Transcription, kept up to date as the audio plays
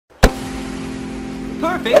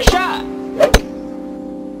Perfect shot!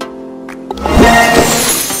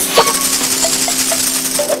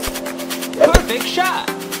 Perfect shot!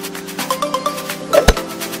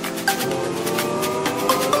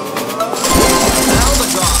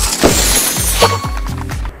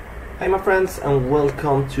 Hey my friends, and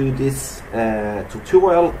welcome to this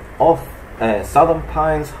tutorial of Southern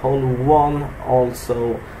Pines Hole 1,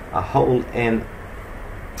 also a hole in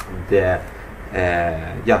the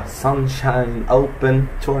Sunshine Open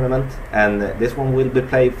tournament, and this one will be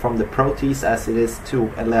played from the Pro Tees as it is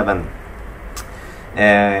 211.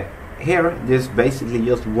 Here there's basically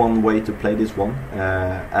just one way to play this one,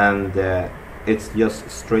 and it's just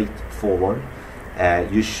straightforward.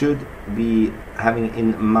 You should be having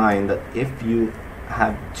in mind that if you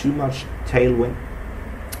have too much tailwind,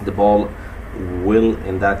 the ball will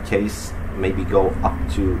in that case maybe go up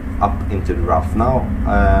into the rough. Now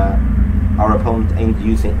our opponent ain't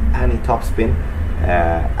using any topspin,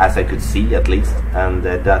 as I could see at least, and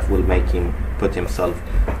that will make him put himself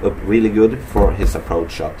up really good for his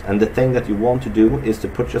approach shot. And the thing that you want to do is to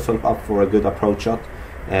put yourself up for a good approach shot,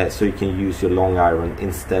 so you can use your long iron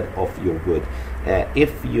instead of your wood.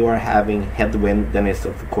 If you are having headwind, then it's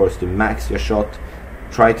of course to max your shot.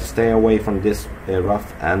 Try to stay away from this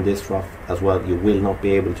rough and this rough as well. You will not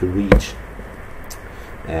be able to reach.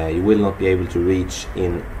 You will not be able to reach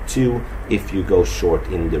in 2 if you go short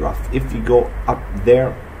in the rough. If you go up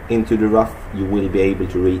there into the rough, you will be able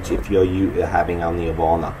to reach if you're having a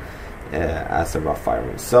Nirvana as a rough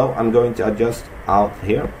iron. So I'm going to adjust out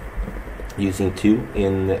here using 2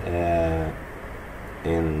 in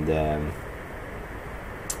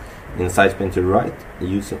side spin to the right,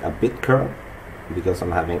 using a bit curl because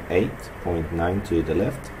I'm having 8.9 to the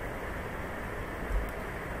left.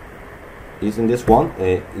 Using this one,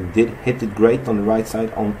 it did hit it great on the right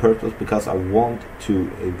side on purpose because I want to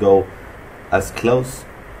go as close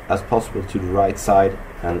as possible to the right side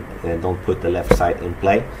and don't put the left side in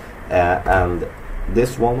play. And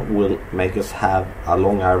this one will make us have a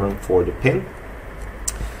long iron for the pin.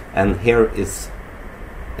 And here is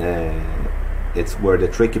it's where the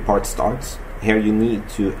tricky part starts. Here you need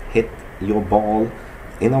to hit your ball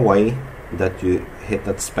in a way that you hit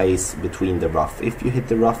that space between the rough. If you hit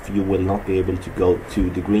the rough, you will not be able to go to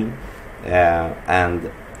the green, and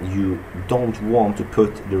you don't want to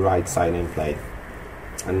put the right side in play.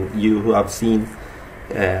 And you who have seen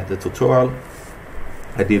the tutorial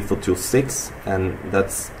I did for 2-6, and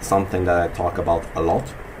that's something that I talk about a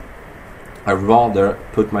lot. I rather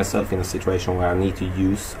put myself in a situation where I need to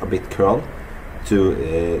use a bit curl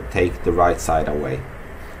to take the right side away.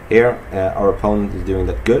 Here our opponent is doing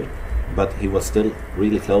that good, but he was still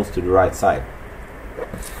really close to the right side.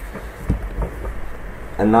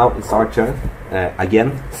 And now it's our turn.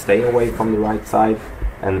 Again, stay away from the right side.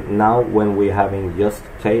 And now when we're having just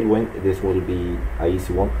tailwind, this will be an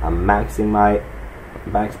easy one. I'm maxing my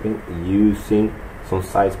backspin, using some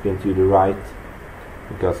side spin to the right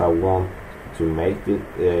because I want to make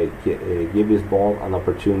it give this ball an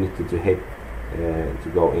opportunity to hit,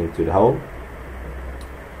 to go into the hole.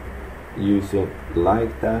 Using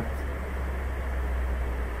like that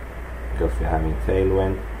because we're having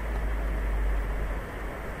tailwind.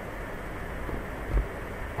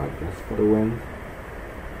 Adjust for the wind.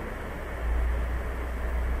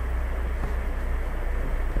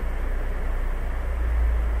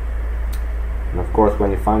 And of course,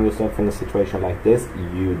 when you find yourself in a situation like this,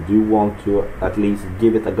 you do want to at least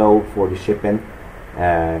give it a go for the chip in.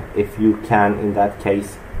 If you can, in that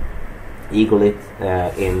case, eagle it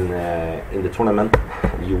in the tournament,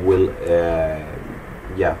 you will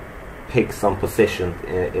pick some position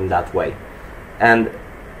in that way. And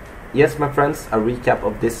yes, my friends, a recap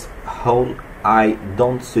of this hole. I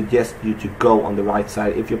don't suggest you to go on the right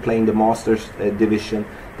side. If you're playing the Masters division,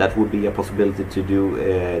 that would be a possibility to do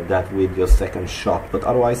that with your second shot. But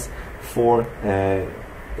otherwise, for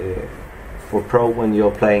pro, when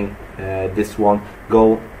you're playing this one,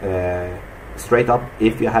 go straight up.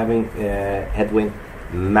 If you're having headwind,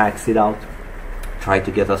 max it out. Try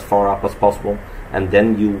to get as far up as possible, and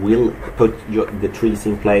then you will put the trees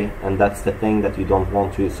in play, and that's the thing that you don't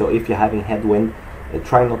want to. So if you're having headwind,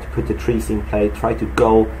 try not to put the trees in play. Try to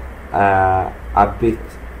go a bit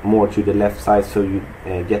more to the left side so you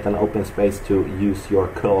get an open space to use your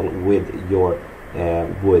curl with your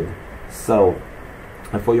wood. So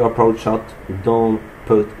for your approach shot, don't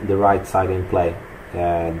put the right side in play.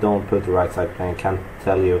 Don't put the right side play. I can't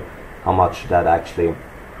tell you how much that actually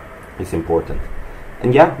is important.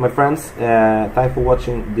 And yeah, my friends, thanks for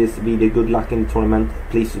watching this video. Good luck in the tournament.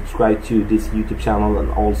 Please subscribe to this YouTube channel and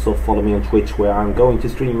also follow me on Twitch, where I'm going to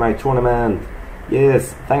stream my tournament.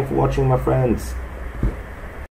 Yes, thanks for watching, my friends.